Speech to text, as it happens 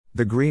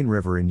The Green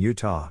River in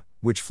Utah,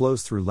 which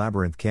flows through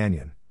Labyrinth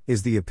Canyon,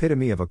 is the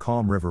epitome of a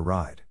calm river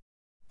ride.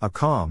 A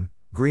calm,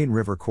 green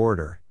river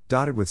corridor,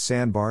 dotted with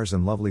sandbars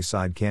and lovely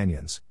side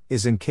canyons,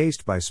 is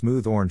encased by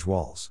smooth orange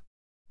walls.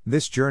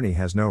 This journey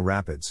has no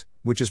rapids,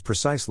 which is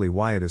precisely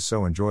why it is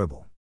so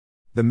enjoyable.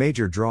 The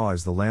major draw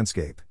is the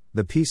landscape,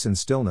 the peace and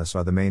stillness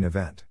are the main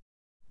event.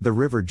 The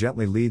river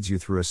gently leads you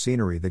through a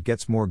scenery that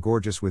gets more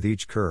gorgeous with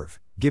each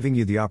curve, giving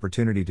you the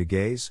opportunity to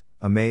gaze,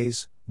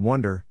 amaze,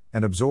 wonder,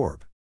 and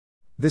absorb.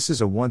 This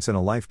is a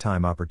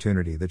once-in-a-lifetime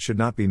opportunity that should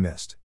not be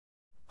missed.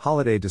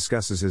 Holiday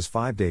discusses his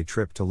 5-day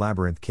trip to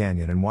Labyrinth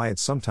Canyon and why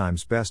it's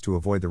sometimes best to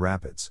avoid the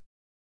rapids.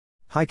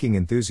 Hiking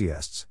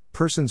enthusiasts,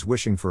 persons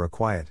wishing for a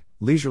quiet,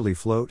 leisurely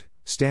float,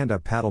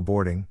 stand-up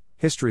paddleboarding,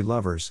 history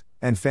lovers,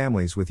 and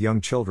families with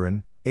young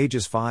children,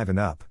 ages 5 and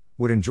up,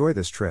 would enjoy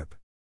this trip.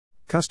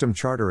 Custom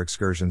charter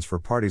excursions for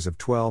parties of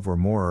 12 or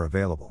more are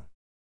available.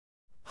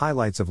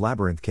 Highlights of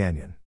Labyrinth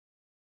Canyon.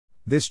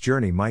 This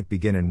journey might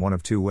begin in one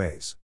of two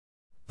ways.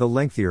 The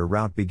lengthier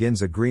route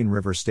begins at Green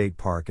River State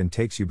Park and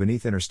takes you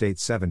beneath Interstate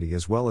 70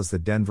 as well as the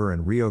Denver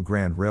and Rio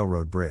Grande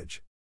Railroad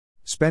Bridge.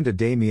 Spend a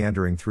day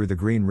meandering through the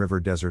Green River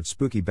Desert's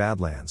spooky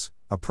Badlands,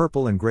 a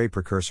purple and gray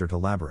precursor to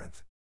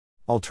Labyrinth.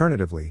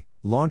 Alternatively,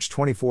 launch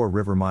 24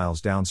 river miles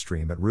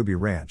downstream at Ruby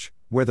Ranch,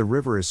 where the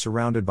river is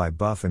surrounded by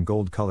buff and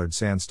gold-colored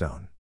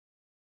sandstone.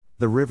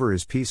 The river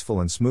is peaceful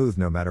and smooth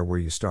no matter where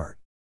you start.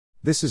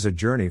 This is a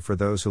journey for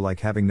those who like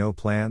having no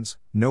plans,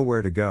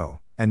 nowhere to go,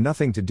 and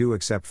nothing to do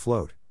except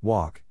float,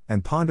 walk,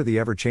 and ponder the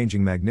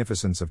ever-changing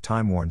magnificence of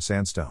time-worn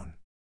sandstone.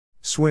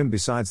 Swim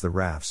besides the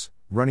rafts,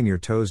 running your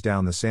toes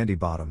down the sandy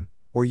bottom,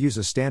 or use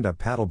a stand-up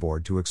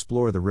paddleboard to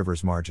explore the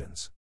river's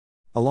margins.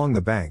 Along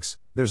the banks,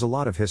 there's a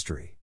lot of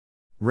history.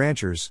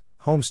 Ranchers,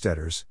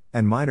 homesteaders,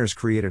 and miners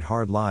created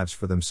hard lives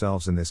for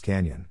themselves in this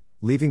canyon,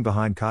 leaving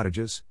behind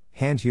cottages,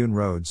 hand-hewn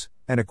roads,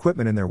 and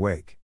equipment in their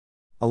wake.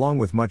 Along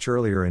with much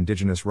earlier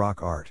indigenous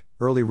rock art,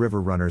 early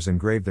river runners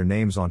engraved their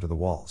names onto the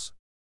walls.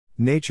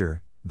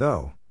 Nature,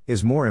 though,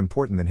 is more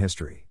important than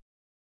history.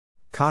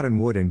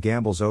 Cottonwood and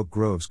Gamble's oak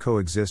groves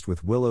coexist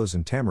with willows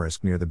and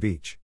tamarisk near the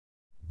beach.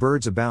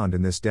 Birds abound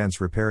in this dense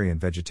riparian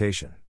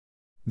vegetation.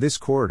 This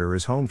corridor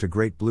is home to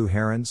great blue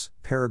herons,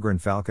 peregrine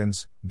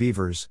falcons,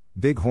 beavers,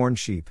 bighorn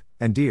sheep,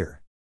 and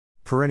deer.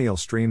 Perennial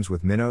streams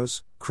with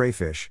minnows,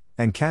 crayfish,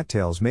 and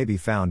cattails may be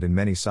found in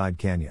many side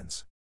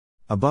canyons.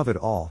 Above it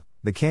all,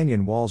 the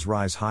canyon walls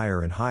rise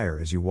higher and higher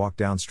as you walk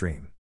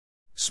downstream.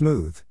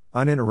 Smooth,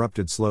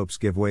 uninterrupted slopes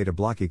give way to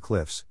blocky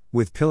cliffs,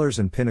 with pillars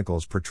and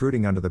pinnacles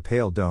protruding under the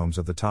pale domes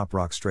of the top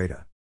rock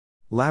strata.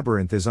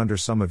 Labyrinth is under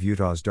some of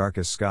Utah's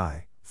darkest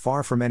sky,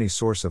 far from any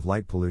source of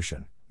light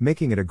pollution,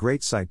 making it a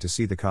great sight to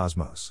see the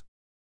cosmos.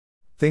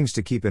 Things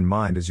to keep in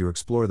mind as you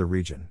explore the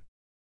region.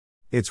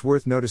 It's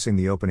worth noticing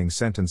the opening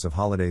sentence of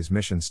Holiday's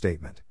mission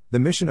statement. The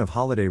mission of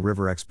Holiday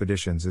River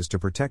Expeditions is to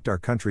protect our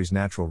country's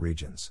natural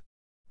regions.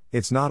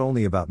 It's not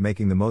only about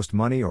making the most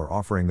money or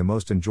offering the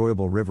most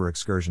enjoyable river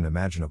excursion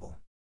imaginable.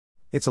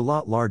 It's a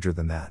lot larger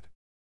than that.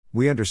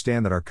 We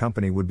understand that our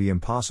company would be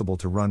impossible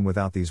to run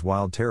without these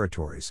wild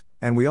territories,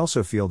 and we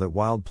also feel that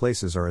wild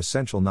places are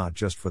essential not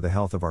just for the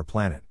health of our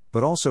planet,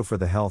 but also for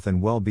the health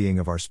and well-being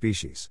of our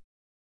species.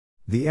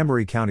 The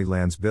Emery County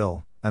Lands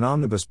Bill, an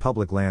omnibus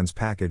public lands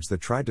package that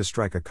tried to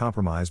strike a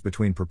compromise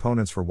between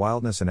proponents for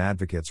wildness and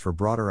advocates for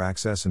broader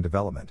access and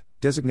development,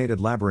 designated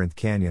Labyrinth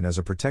Canyon as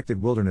a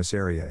protected wilderness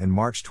area in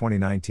March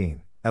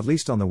 2019, at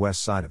least on the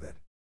west side of it.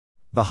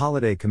 The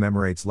holiday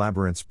commemorates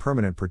Labyrinth's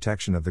permanent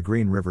protection of the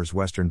Green River's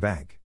western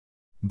bank.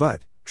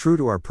 But, true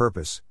to our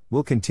purpose,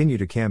 we'll continue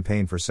to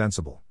campaign for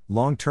sensible,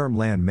 long-term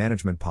land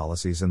management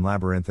policies in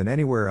Labyrinth and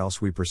anywhere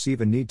else we perceive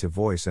a need to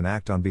voice and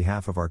act on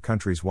behalf of our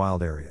country's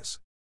wild areas.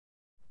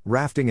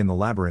 Rafting in the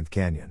Labyrinth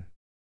Canyon.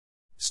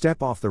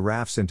 Step off the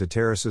rafts into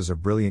terraces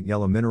of brilliant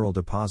yellow mineral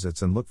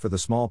deposits and look for the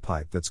small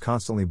pipe that's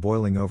constantly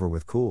boiling over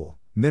with cool,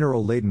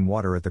 mineral-laden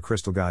water at the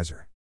Crystal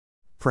Geyser.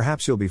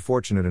 Perhaps you'll be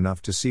fortunate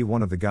enough to see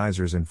one of the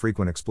geysers in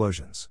frequent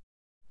explosions.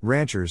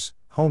 Ranchers,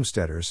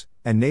 homesteaders,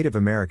 and Native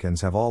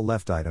Americans have all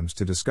left items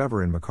to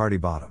discover in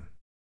McCarty Bottom.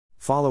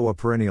 Follow a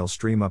perennial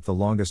stream up the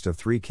longest of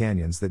 3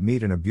 canyons that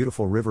meet in a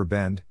beautiful river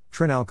bend,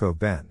 Trinalcove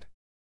Bend.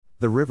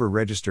 The river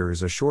register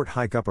is a short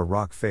hike up a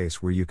rock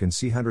face where you can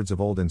see hundreds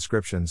of old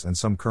inscriptions and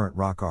some current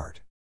rock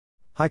art.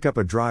 Hike up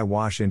a dry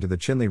wash into the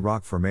Chinle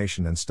Rock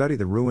Formation and study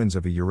the ruins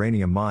of a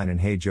uranium mine in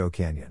Hey Joe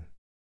Canyon.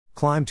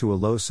 Climb to a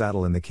low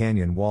saddle in the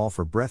canyon wall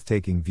for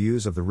breathtaking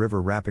views of the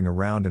river wrapping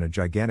around in a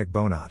gigantic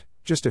bowknot,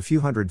 just a few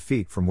hundred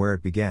feet from where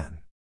it began.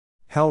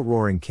 Hell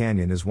Roaring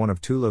Canyon is one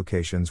of 2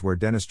 locations where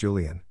Denis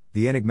Julien,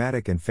 the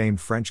enigmatic and famed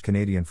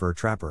French-Canadian fur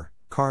trapper,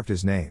 carved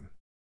his name.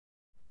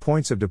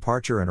 Points of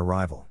departure and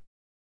arrival.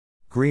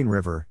 Green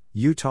River,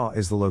 Utah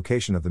is the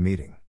location of the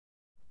meeting.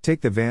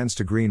 Take the vans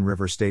to Green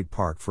River State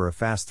Park for a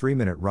fast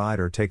 3-minute ride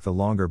or take the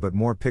longer but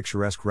more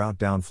picturesque route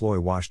down Floy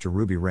Wash to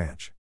Ruby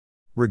Ranch.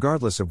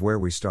 Regardless of where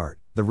we start,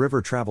 the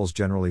river travels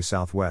generally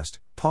southwest,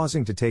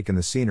 pausing to take in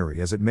the scenery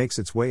as it makes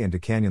its way into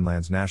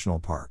Canyonlands National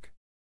Park.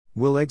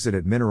 We'll exit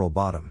at Mineral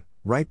Bottom,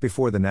 right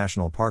before the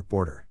national park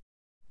border.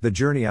 The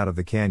journey out of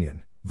the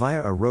canyon,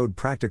 via a road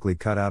practically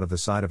cut out of the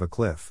side of a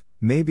cliff,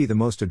 may be the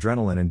most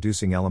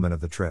adrenaline-inducing element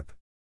of the trip.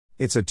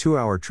 It's a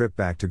 2-hour trip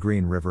back to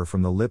Green River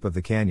from the lip of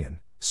the canyon,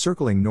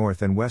 circling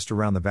north and west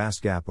around the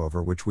vast gap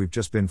over which we've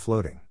just been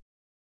floating.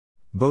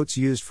 Boats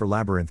used for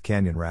Labyrinth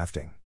Canyon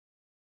rafting.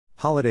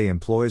 Holiday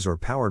employs or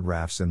powered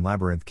rafts in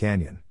Labyrinth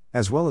Canyon,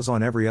 as well as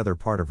on every other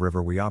part of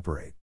river we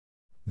operate.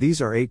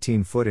 These are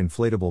 18-foot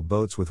inflatable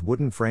boats with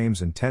wooden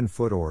frames and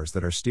 10-foot oars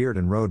that are steered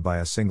and rowed by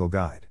a single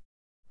guide.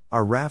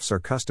 Our rafts are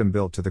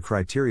custom-built to the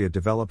criteria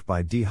developed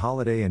by D.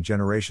 Holiday and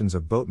generations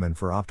of boatmen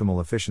for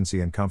optimal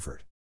efficiency and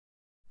comfort.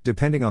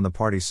 Depending on the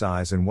party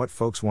size and what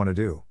folks want to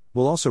do,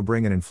 we'll also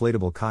bring an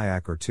inflatable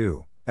kayak or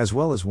two, as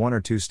well as 1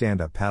 or 2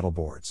 stand-up paddle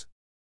boards.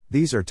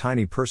 These are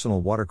tiny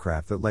personal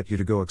watercraft that let you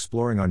to go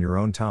exploring on your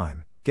own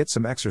time, get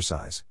some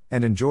exercise,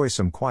 and enjoy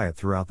some quiet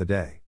throughout the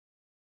day.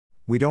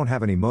 We don't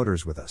have any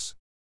motors with us.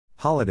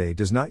 Holiday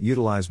does not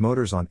utilize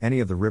motors on any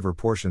of the river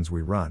portions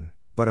we run,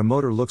 but a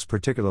motor looks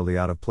particularly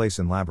out of place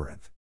in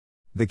Labyrinth.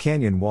 The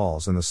canyon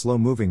walls and the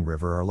slow-moving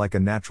river are like a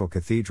natural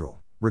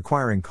cathedral,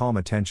 requiring calm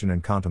attention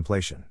and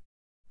contemplation.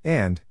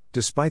 And,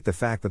 despite the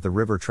fact that the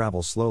river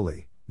travels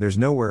slowly, there's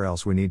nowhere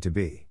else we need to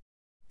be.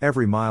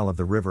 Every mile of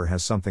the river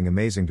has something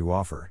amazing to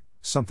offer,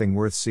 something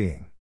worth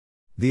seeing.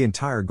 The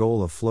entire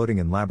goal of floating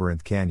in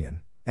Labyrinth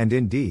Canyon, and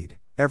indeed,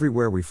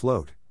 everywhere we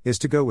float, is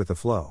to go with the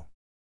flow.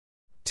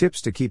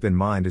 Tips to keep in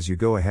mind as you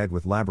go ahead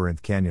with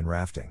Labyrinth Canyon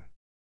rafting.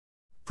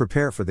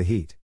 Prepare for the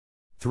heat.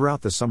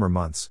 Throughout the summer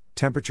months,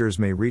 temperatures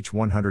may reach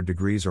 100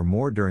 degrees or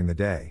more during the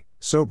day,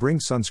 so bring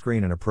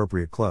sunscreen and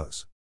appropriate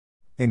clothes.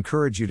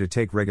 Encourage you to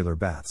take regular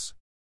baths.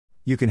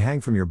 You can hang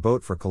from your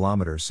boat for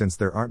kilometers since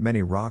there aren't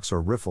many rocks or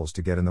riffles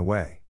to get in the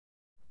way.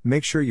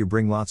 Make sure you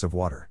bring lots of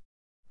water.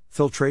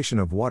 Filtration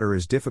of water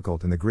is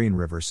difficult in the Green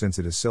River since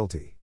it is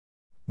silty.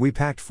 We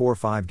packed 4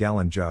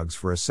 5-gallon jugs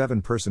for a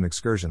 7-person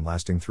excursion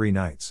lasting 3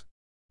 nights.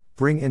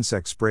 Bring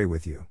insect spray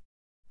with you.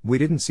 We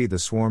didn't see the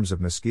swarms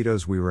of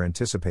mosquitoes we were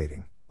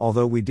anticipating,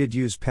 although we did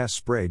use pest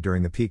spray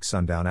during the peak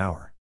sundown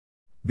hour.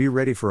 Be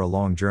ready for a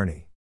long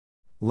journey.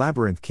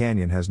 Labyrinth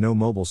Canyon has no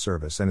mobile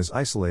service and is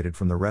isolated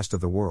from the rest of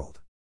the world.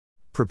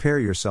 Prepare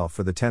yourself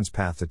for the tense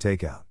path to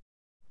takeout.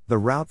 The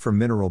route from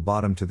Mineral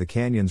Bottom to the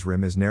canyon's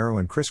rim is narrow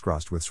and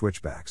crisscrossed with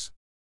switchbacks.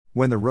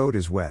 When the road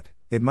is wet,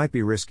 it might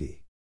be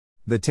risky.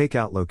 The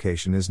takeout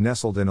location is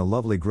nestled in a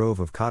lovely grove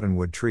of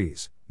cottonwood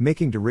trees,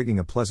 making de-rigging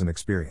a pleasant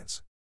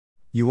experience.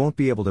 You won't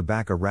be able to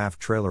back a raft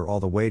trailer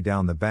all the way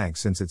down the bank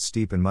since it's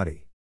steep and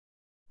muddy.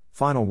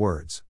 Final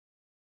words.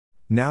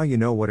 Now you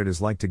know what it is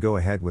like to go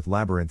ahead with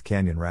Labyrinth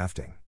Canyon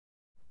rafting.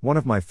 One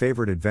of my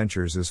favorite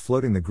adventures is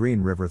floating the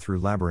Green River through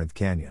Labyrinth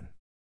Canyon.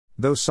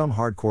 Though some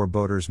hardcore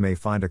boaters may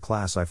find a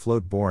Class I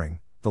float boring,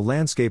 the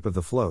landscape of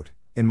the float,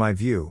 in my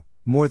view,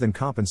 more than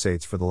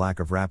compensates for the lack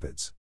of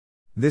rapids.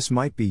 This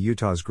might be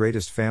Utah's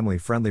greatest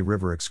family-friendly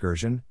river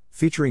excursion,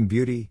 featuring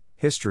beauty,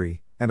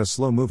 history, and a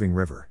slow-moving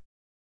river.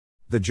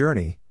 The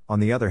journey, on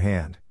the other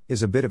hand,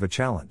 is a bit of a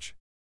challenge.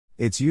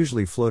 It's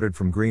usually floated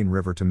from Green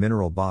River to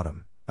Mineral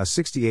Bottom, a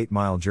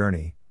 68-mile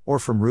journey, or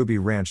from Ruby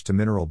Ranch to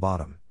Mineral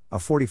Bottom, a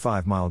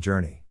 45-mile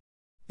journey.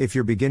 If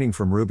you're beginning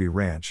from Ruby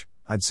Ranch,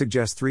 I'd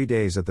suggest 3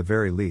 days at the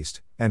very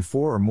least, and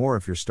 4 or more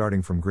if you're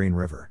starting from Green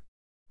River.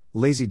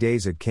 Lazy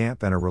days at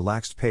camp and a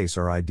relaxed pace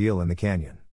are ideal in the canyon.